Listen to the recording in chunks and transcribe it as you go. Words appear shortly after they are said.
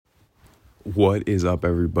What is up,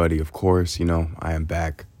 everybody? Of course, I am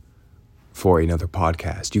back for another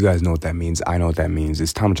podcast. You guys know what that means. I know what that means.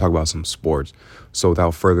 It's time to talk about some sports. So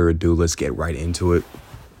without further ado, let's get right into it.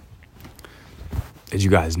 As you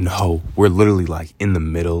guys know, we're literally like in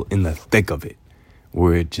the thick of it.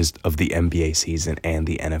 We're just of the NBA season and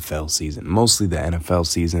the NFL season. Mostly the NFL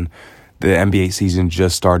season. The NBA season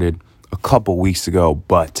just started a couple weeks ago,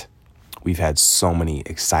 but we've had so many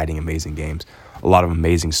exciting, amazing games. A lot of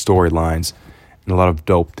amazing storylines and a lot of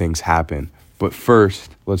dope things happen. But first,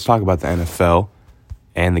 let's talk about the NFL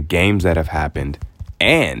and the games that have happened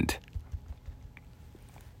and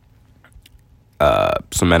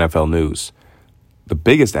some NFL news. The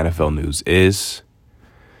biggest NFL news is,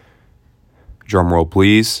 drum roll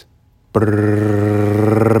please,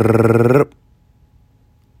 the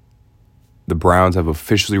Browns have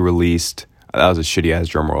officially released. That was a shitty-ass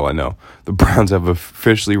drum roll, I know. The Browns have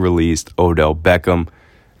officially released Odell Beckham.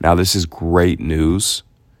 Now, this is great news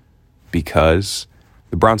because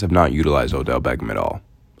the Browns have not utilized Odell Beckham at all.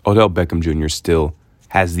 Odell Beckham Jr. still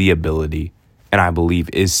has the ability, and I believe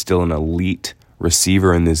is still an elite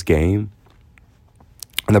receiver in this game.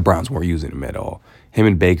 And the Browns weren't using him at all. Him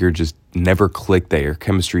and Baker just never clicked. Their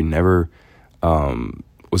chemistry never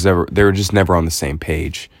they were just never on the same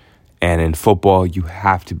page. And in football, you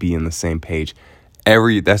have to be in the same page.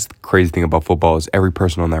 That's the crazy thing about football is every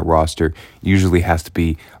person on that roster usually has to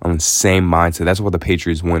be on the same mindset. That's why the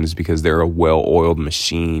Patriots win, is because they're a well-oiled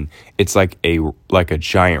machine. It's like a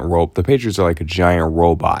giant rope. The Patriots are like a giant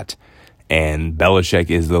robot, and Belichick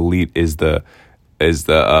is the lead, is the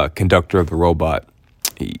conductor of the robot,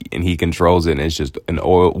 and he controls it. And it's just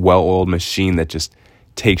well-oiled machine that just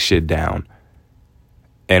takes shit down.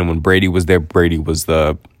 And when Brady was there, Brady was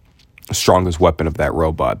the strongest weapon of that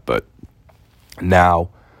robot. That's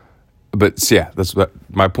what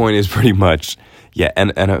my point is pretty much. Yeah,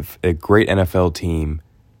 and a great NFL team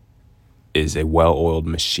is a well-oiled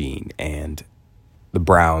machine, and the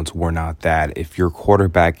Browns were not that. If your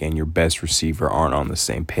quarterback and your best receiver aren't on the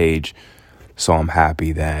same page, so I'm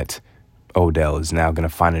happy that Odell is now going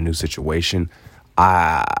to find a new situation.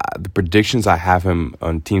 The predictions I have him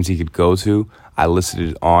on teams he could go to, I listed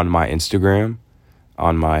it on my Instagram,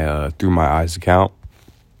 on my Through My Eyes account.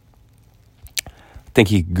 I think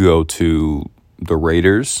he could go to the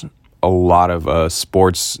Raiders. A lot of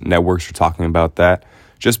sports networks are talking about that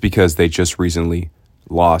just because they just recently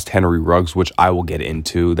lost Henry Ruggs, which I will get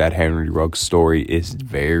into. That Henry Ruggs story is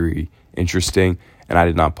very interesting, and I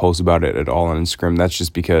did not post about it at all on Instagram. That's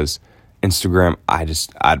just because Instagram,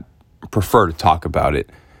 I'd prefer to talk about it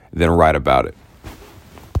than write about it.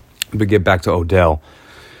 But get back to Odell.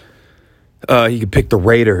 He could pick the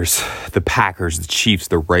Raiders, the Packers, the Chiefs,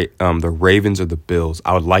 the Ravens, or the Bills.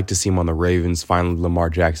 I would like to see him on the Ravens. Finally, Lamar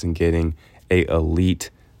Jackson getting a elite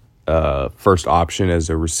first option as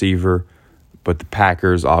a receiver. But the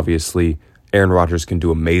Packers, obviously, Aaron Rodgers can do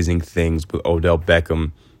amazing things with Odell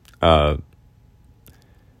Beckham and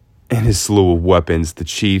his slew of weapons. The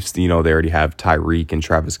Chiefs, they already have Tyreek and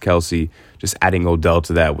Travis Kelce. Just adding Odell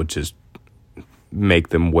to that would just make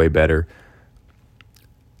them way better.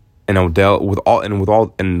 And Odell with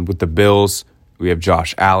the Bills, we have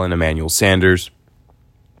Josh Allen, Emmanuel Sanders,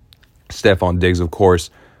 Stephon Diggs, of course.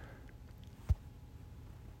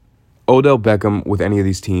 Odell Beckham with any of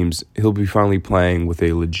these teams, he'll be finally playing with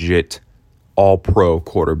a legit all-pro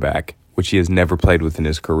quarterback, which he has never played with in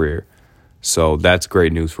his career. So that's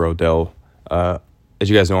great news for Odell. As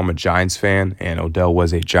you guys know, I'm a Giants fan, and Odell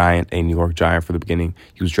was a New York Giant for the beginning.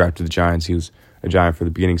 He was drafted to the Giants. He was a Giant for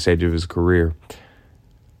the beginning stage of his career.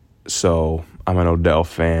 So I'm an Odell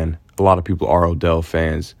fan. A lot of people are Odell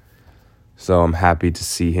fans. So I'm happy to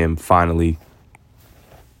see him finally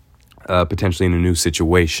potentially in a new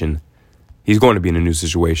situation. He's going to be in a new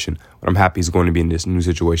situation, but I'm happy he's going to be in this new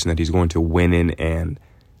situation that he's going to win in and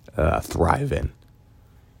thrive in.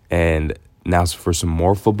 And now for some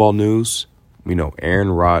more football news.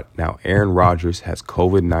 Aaron Rodgers has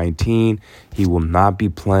COVID-19. He will not be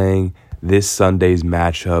playing this Sunday's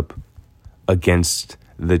matchup against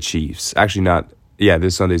the Chiefs.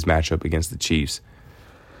 This Sunday's matchup against the Chiefs.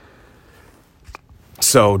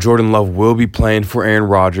 So Jordan Love will be playing for Aaron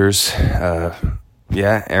Rodgers.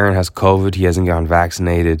 Aaron has COVID. He hasn't gotten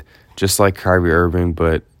vaccinated, just like Kyrie Irving,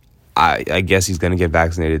 but I guess he's going to get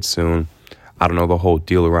vaccinated soon. I don't know the whole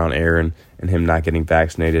deal around Aaron and him not getting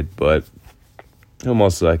vaccinated, but he'll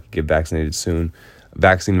most likely get vaccinated soon.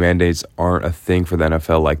 Vaccine mandates aren't a thing for the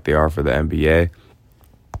NFL like they are for the NBA.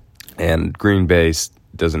 And Green Bay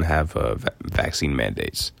doesn't have vaccine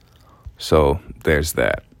mandates. So there's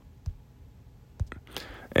that.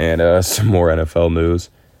 And some more NFL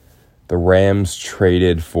news. The Rams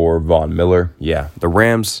traded for Von Miller. Yeah, the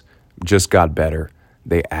Rams just got better.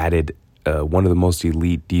 They added one of the most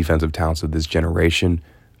elite defensive talents of this generation,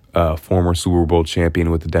 former Super Bowl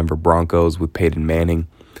champion with the Denver Broncos with Peyton Manning.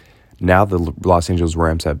 Now the Los Angeles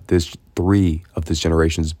Rams have three of this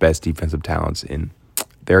generation's best defensive talents.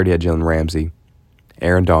 They already had Jalen Ramsey,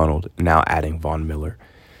 Aaron Donald, now adding Von Miller.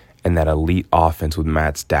 And that elite offense with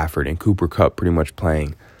Matt Stafford and Cooper Kupp pretty much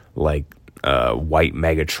playing like white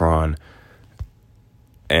Megatron.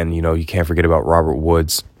 And, you can't forget about Robert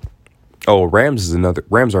Woods. Oh, Rams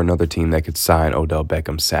are another team that could sign Odell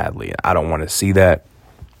Beckham, sadly. I don't want to see that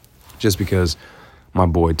just because my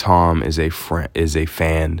boy Tom is a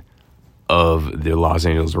fan of the Los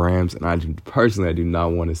Angeles Rams. And I do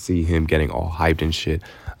not want to see him getting all hyped and shit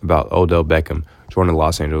about Odell Beckham joining the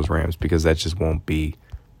Los Angeles Rams because that just won't be.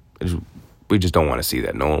 We just don't want to see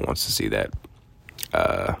that. No one wants to see that.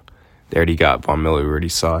 They already got Von Miller. We already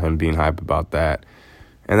saw him being hyped about that.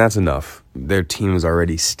 And that's enough. Their team is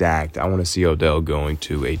already stacked. I want to see Odell going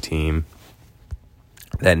to a team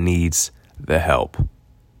that needs the help.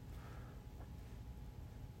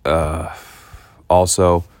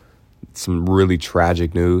 Also, some really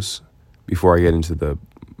tragic news before I get into the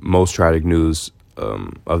most tragic news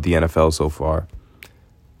of the NFL so far,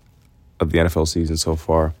 of the NFL season so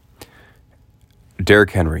far.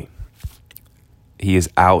 Derrick Henry, he is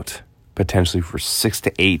out potentially for 6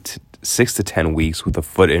 to 10 weeks with a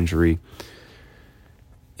foot injury.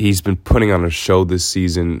 He's been putting on a show this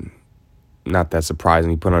season. Not that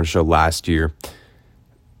surprising. He put on a show last year.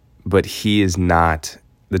 But he is not.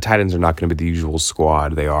 The Titans are not going to be the usual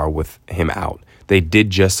squad they are with him out. They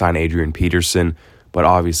did just sign Adrian Peterson, but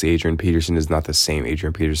obviously Adrian Peterson is not the same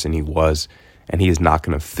Adrian Peterson he was, and he is not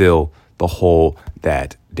going to fill the hole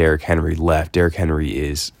that Derrick Henry left. Derrick Henry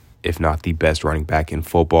is, if not the best running back in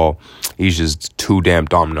football. He's just too damn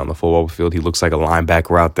dominant on the football field. He looks like a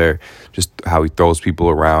linebacker out there, just how he throws people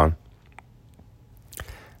around.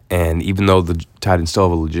 And even though the Titans still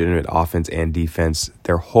have a legitimate offense and defense,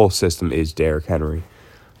 their whole system is Derrick Henry.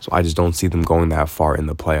 So I just don't see them going that far in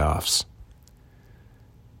the playoffs.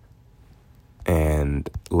 And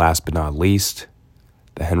last but not least,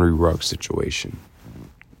 the Henry Ruggs situation.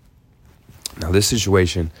 Now, this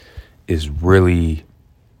situation is really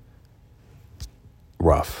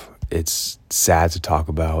rough. It's sad to talk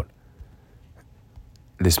about.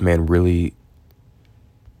 This man really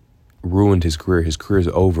ruined his career. His career is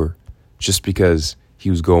over just because he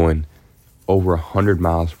was going over 100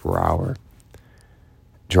 miles per hour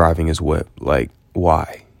driving his whip. Like,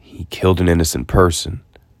 why? He killed an innocent person.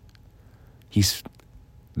 These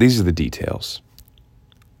are the details.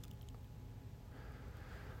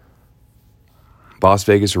 Las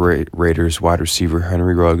Vegas Raiders wide receiver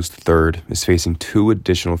Henry Ruggs III is facing 2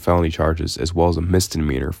 additional felony charges as well as a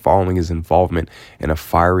misdemeanor following his involvement in a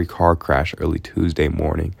fiery car crash early Tuesday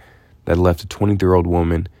morning that left a 23-year-old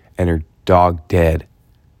woman and her dog dead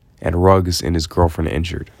and Ruggs and his girlfriend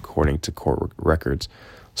injured, according to court records.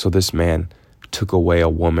 So this man took away a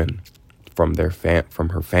woman from from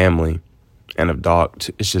her family and a dog.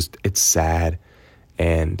 It's sad,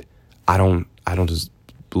 and I don't just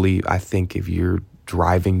believe. I think if you're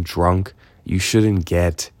driving drunk,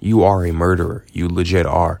 you are a murderer. You legit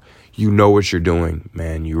are. You know what you're doing,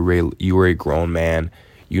 man. You are a grown man.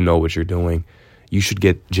 You know what you're doing. You should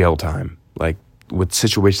get jail time. Like, with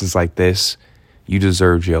situations like this, you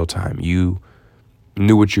deserve jail time. You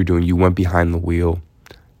knew what you're doing. You went behind the wheel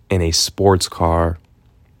in a sports car.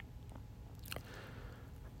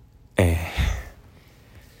 And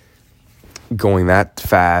going that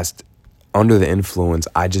fast under the influence,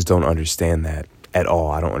 I just don't understand that at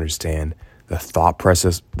all. I don't understand the thought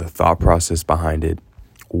process behind it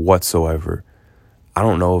whatsoever. I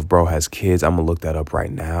don't know if bro has kids. I'm gonna look that up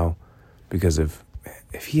right now, because if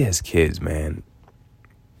he has kids, man,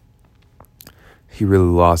 he really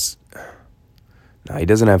lost. Now, he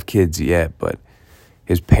doesn't have kids yet, but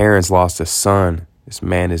his parents lost a son. This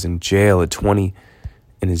man is in jail at 20,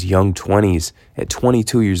 in his young 20s. At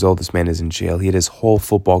 22 years old, this man is in jail. He had his whole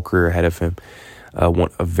football career ahead of him.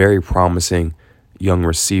 A very promising young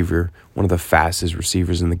receiver, one of the fastest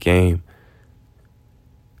receivers in the game.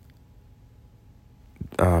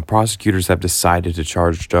 Prosecutors have decided to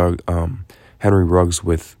charge Henry Ruggs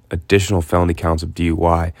with additional felony counts of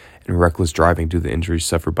DUI and reckless driving due to the injuries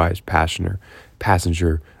suffered by his passenger,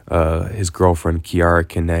 his girlfriend, Kiara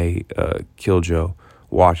Kene Killjoe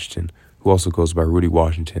Washington, who also goes by Rudy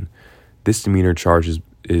Washington. This demeanor charge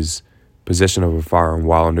is possession of a firearm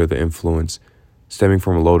while under the influence, stemming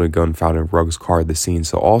from a loaded gun found in Ruggs' car at the scene.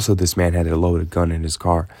 So also this man had a loaded gun in his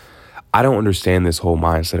car. I don't understand this whole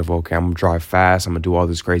mindset of, okay, I'm going to drive fast, I'm going to do all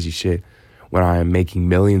this crazy shit when I am making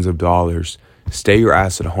millions of dollars. Stay your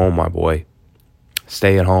ass at home, my boy.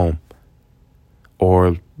 Stay at home.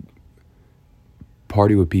 Or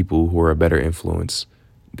party with people who are a better influence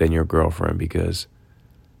than your girlfriend, because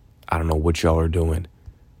I don't know what y'all are doing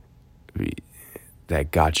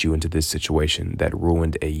that got you into this situation that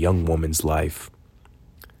ruined a young woman's life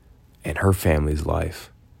and her family's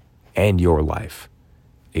life and your life.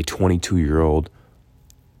 A 22-year-old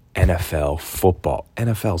NFL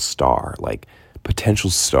star, like potential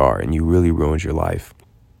star, and you really ruined your life.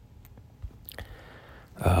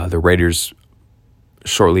 The Raiders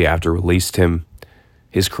shortly after released him.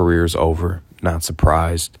 His career's over. Not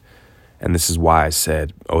surprised. And this is why I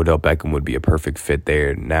said Odell Beckham would be a perfect fit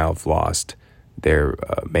there. Now have lost their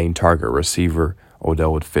main target receiver.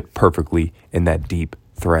 Odell would fit perfectly in that deep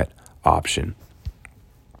threat option.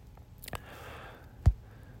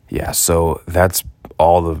 Yeah, so that's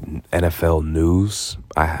all the NFL news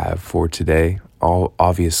I have for today.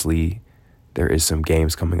 Obviously, there is some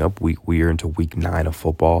games coming up. We are into week 9 of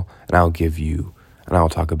football, and I'll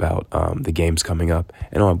talk about the games coming up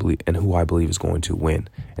and who I believe is going to win,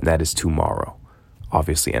 and that is tomorrow.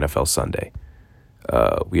 Obviously, NFL Sunday.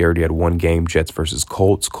 We already had one game, Jets versus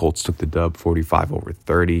Colts. Colts took the dub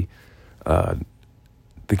 45-30.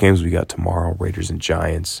 The games we got tomorrow, Raiders and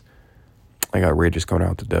Giants. I got Raiders coming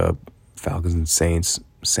out with the dub. Falcons and Saints.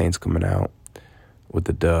 Saints coming out with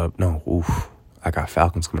the dub. I got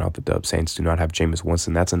Falcons coming out with the dub. Saints do not have Jameis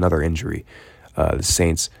Winston. That's another injury. The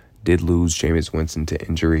Saints did lose Jameis Winston to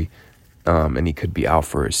injury, and he could be out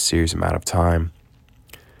for a serious amount of time.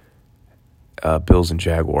 Bills and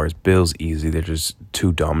Jaguars. Bills easy. They're just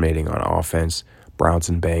too dominating on offense. Browns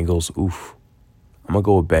and Bengals. I'm going to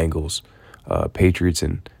go with Bengals. Patriots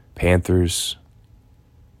and Panthers.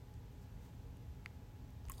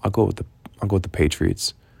 I'll go with the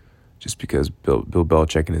Patriots, just because Bill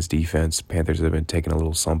Belichick and his defense. Panthers have been taking a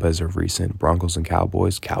little slump as of recent. Broncos and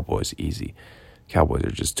Cowboys. Cowboys easy. Cowboys are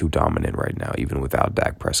just too dominant right now, even without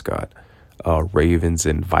Dak Prescott. Ravens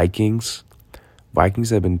and Vikings. Vikings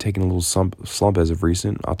have been taking a little slump as of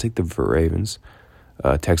recent. I'll take the Ravens.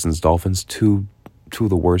 Texans, Dolphins, two of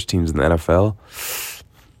the worst teams in the NFL.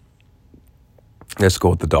 Let's go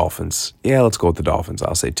with the Dolphins. Yeah, let's go with the Dolphins.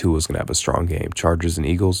 I'll say Tua's going to have a strong game. Chargers and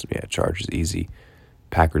Eagles. Yeah, Chargers easy.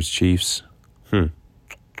 Packers, Chiefs.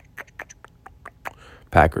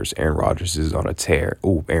 Packers. Aaron Rodgers is on a tear.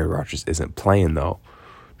 Aaron Rodgers isn't playing, though.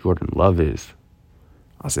 Jordan Love is.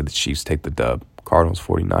 I'll say the Chiefs take the dub. Cardinals,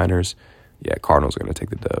 49ers. Yeah, Cardinals are going to take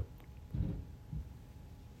the dub.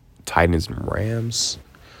 Titans and Rams.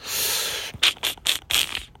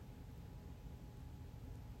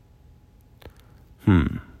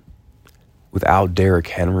 Without Derrick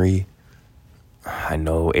Henry, I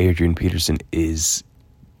know Adrian Peterson is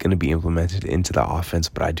going to be implemented into the offense,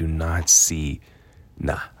 but I do not see,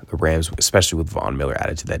 the Rams, especially with Von Miller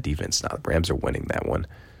added to that defense. The Rams are winning that one.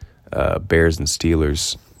 Bears and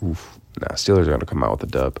Steelers. Steelers are going to come out with a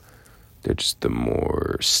dub. They're just the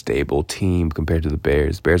more stable team compared to the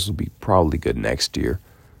Bears. Bears will be probably good next year.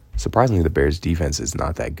 Surprisingly, the Bears' defense is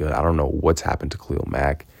not that good. I don't know what's happened to Khalil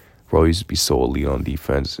Mack. Bro used to be so elite on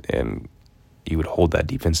defense, and he would hold that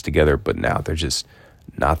defense together, but now they're just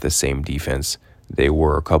not the same defense they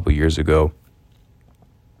were a couple years ago.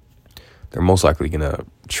 They're most likely going to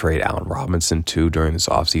trade Allen Robinson, too, during this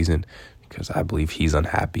offseason, because I believe he's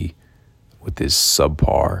unhappy with this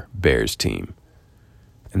subpar Bears team.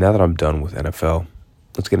 And now that I'm done with NFL,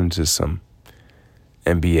 let's get into some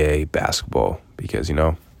NBA basketball, because,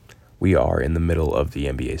 we are in the middle of the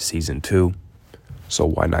NBA season 2. So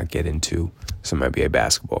why not get into some NBA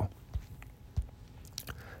basketball?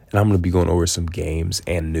 And I'm going to be going over some games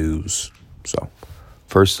and news. So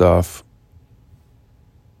first off,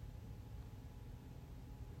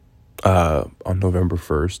 on November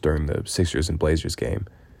 1st, during the Sixers and Blazers game,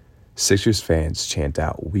 Sixers fans chant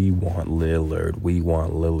out, "We want Lillard, we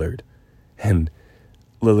want Lillard." And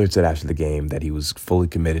Lillard said after the game that he was fully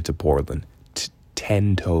committed to Portland,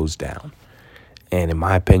 10 toes down. And in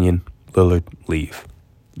my opinion, Lillard, leave.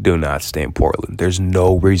 Do not stay in Portland. There's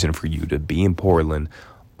no reason for you to be in Portland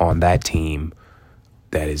on that team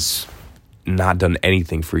that has not done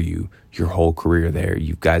anything for you your whole career there.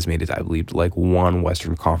 You guys made it, I believe, like one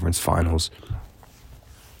Western Conference Finals.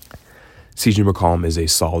 CJ McCollum is a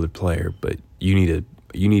solid player, but you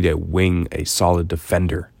need a wing, a solid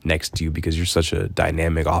defender next to you, because you're such a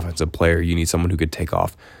dynamic offensive player. You need someone who could take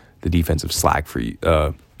off the defensive slack for you,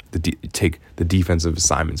 take the defensive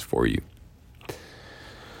assignments for you.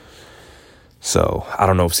 So I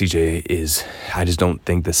don't know if CJ is. I just don't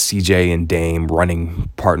think the CJ and Dame running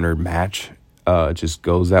partnered match just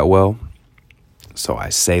goes that well. So I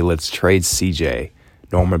say let's trade CJ,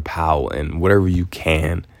 Norman Powell, and whatever you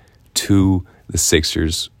can to the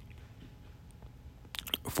Sixers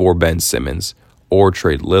for Ben Simmons, or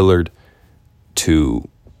trade Lillard to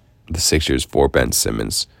the Sixers for Ben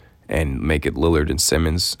Simmons and make it Lillard and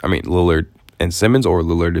Simmons. Lillard and Simmons or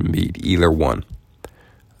Lillard and Embiid, either one.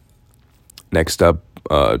 Next up,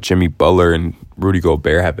 Jimmy Butler and Rudy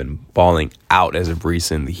Gobert have been balling out as of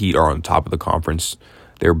recent. The Heat are on top of the conference.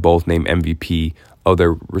 They're both named MVP of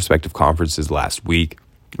their respective conferences last week.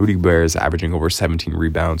 Rudy Gobert is averaging over 17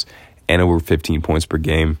 rebounds and over 15 points per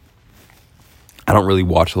game. I don't really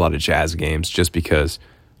watch a lot of Jazz games just because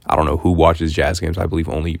I don't know who watches Jazz games. I believe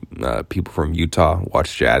only people from Utah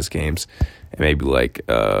watch Jazz games, and maybe like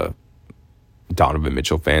Donovan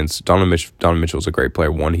Mitchell fans. Donovan Mitchell's a great player.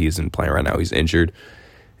 One, he isn't playing right now. He's injured,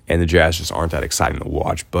 and the Jazz just aren't that exciting to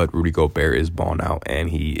watch. But Rudy Gobert is balling out, and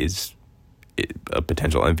he is a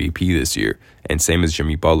potential MVP this year. And same as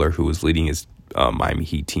Jimmy Butler, who is leading his Miami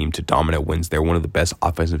Heat team to dominant wins. They're one of the best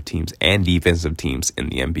offensive teams and defensive teams in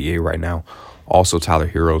the NBA right now. Also, Tyler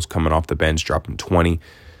Hero's coming off the bench, dropping 20,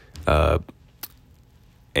 and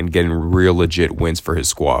getting real legit wins for his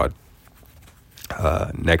squad.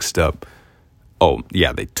 Next up,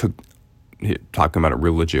 talking about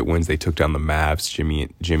real legit wins, they took down the Mavs.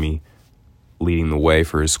 Jimmy leading the way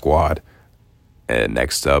for his squad. And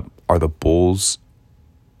next up are the Bulls.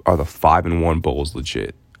 Are the 5-1 Bulls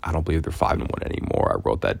legit? I don't believe they're 5-1 anymore. I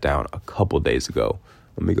wrote that down a couple days ago.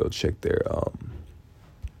 Let me go check their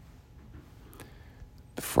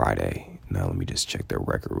Friday. Now let me just check their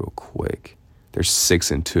record real quick. They're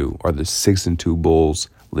 6-2. Are the 6-2 Bulls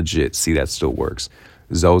legit? See, that still works.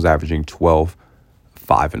 Zoe's averaging 12,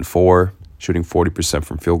 5-4, shooting 40%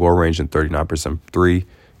 from field goal range and 39% from three,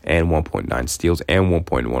 and 1.9 steals and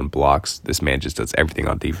 1.1 blocks. This man just does everything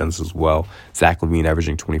on defense as well. Zach LaVine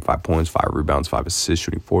averaging 25 points, 5 rebounds, 5 assists,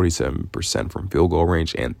 shooting 47% from field goal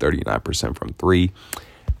range and 39% from three.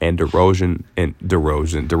 And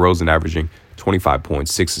DeRozan averaging 25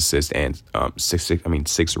 points, 6 assists, and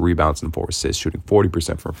 6 rebounds and 4 assists, shooting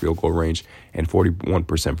 40% from field goal range and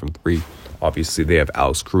 41% from three. Obviously, they have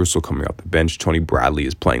Alex Caruso coming off the bench. Tony Bradley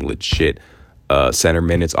is playing legit center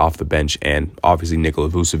minutes off the bench, and obviously Nikola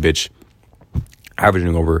Vucevic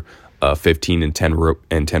averaging over 15 and 10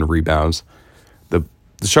 rebounds. The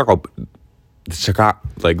Chicago,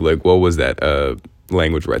 what was that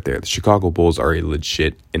language right there? The Chicago Bulls are a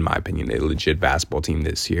legit, in my opinion, a legit basketball team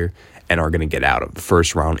this year, and are going to get out of the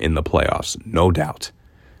first round in the playoffs, no doubt.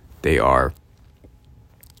 They are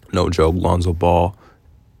no joke. Lonzo Ball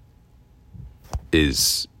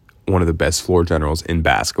is one of the best floor generals in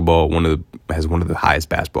basketball, has one of the highest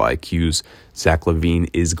basketball IQs. Zach LaVine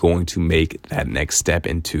is going to make that next step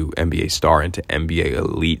into NBA star, into NBA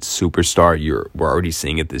elite superstar. We're already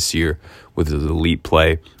seeing it this year with his elite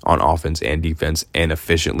play on offense and defense and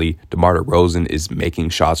efficiently. DeMar DeRozan is making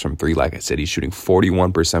shots from three. Like I said, he's shooting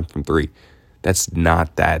 41% from three. That's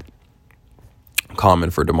not that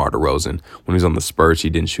common for DeMar DeRozan. When he was on the Spurs, he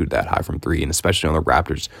didn't shoot that high from three, and especially on the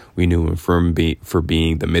Raptors, we knew him for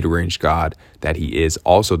being the mid-range god that he is.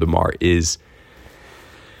 Also, DeMar is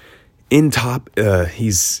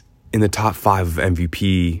he's in the top 5 of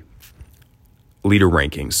MVP leader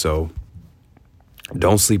rankings, so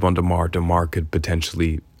don't sleep on DeMar. DeMar could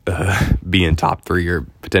potentially be in top 3 or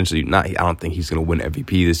potentially not. I don't think he's going to win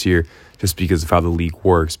MVP this year just because of how the league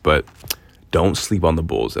works, but don't sleep on the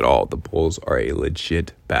Bulls at all. The Bulls are a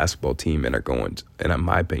legit basketball team and are going to, and in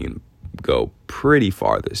my opinion, go pretty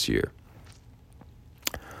far this year.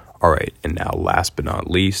 All right, and now last but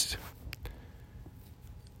not least,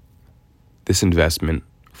 this investment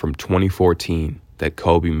from 2014 that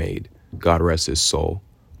Kobe made, God rest his soul,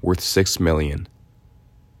 worth $6 million,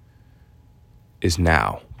 is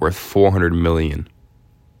now worth $400 million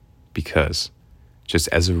because just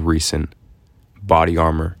as of recent, Body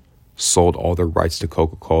Armor sold all their rights to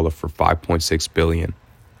Coca-Cola for $5.6 billion.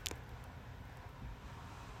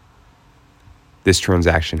 This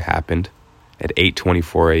transaction happened at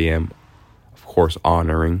 8:24 a.m., of course,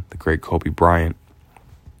 honoring the great Kobe Bryant.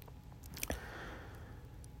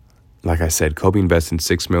 Like I said, Kobe invested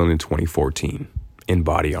 $6 million in 2014 in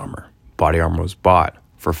Body Armor. Body Armor was bought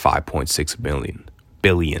for $5.6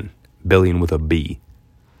 billion with a B.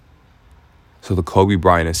 So the Kobe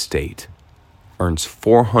Bryant estate earns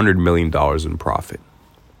 $400 million in profit.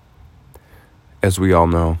 As we all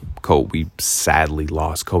know, we sadly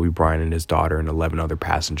lost Kobe Bryant and his daughter and 11 other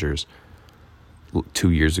passengers almost 2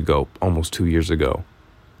 years ago.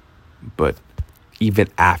 But even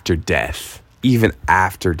after death, Even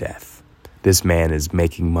after death, this man is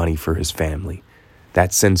making money for his family.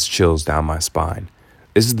 That sends chills down my spine.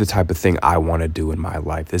 This is the type of thing I want to do in my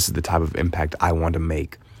life. This is the type of impact I want to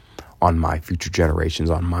make on my future generations,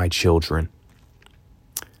 on my children.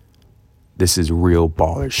 This is real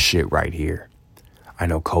baller shit right here. I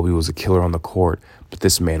know Kobe was a killer on the court, but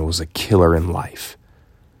this man was a killer in life.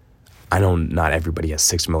 I know not everybody has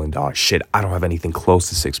 $6 million. Shit, I don't have anything close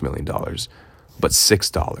to $6 million. But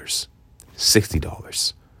 $6,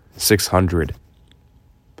 $60, $600,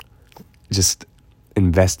 just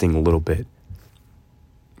investing a little bit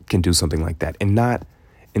can do something like that. And not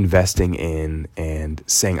investing in and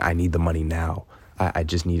saying, I need the money now. I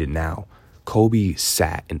just need it now. Kobe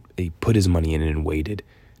sat and he put his money in and waited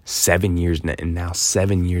 7 years. And now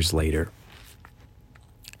 7 years later,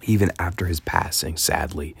 even after his passing,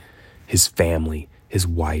 sadly, his family, his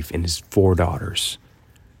wife, and his 4 daughters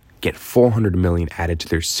get $400 million added to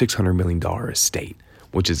their $600 million estate,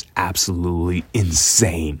 which is absolutely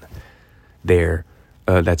insane. That's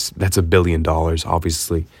 $1 billion.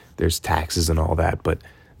 Obviously, there's taxes and all that, but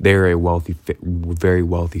they're a wealthy, very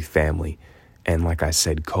wealthy family. And like I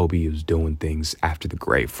said, Kobe was doing things after the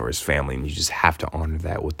grave for his family, and you just have to honor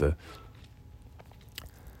that with the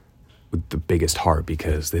biggest heart,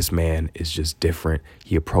 because this man is just different.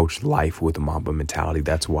 He approached life with a Mamba mentality.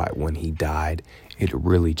 That's why when he died, it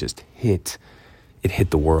really just hit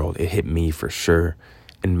the world. It hit me for sure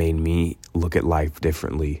and made me look at life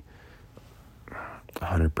differently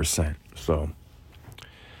 100%. So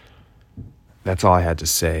that's all I had to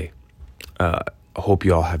say. I hope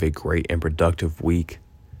you all have a great and productive week.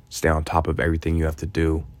 Stay on top of everything you have to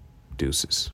do. Deuces.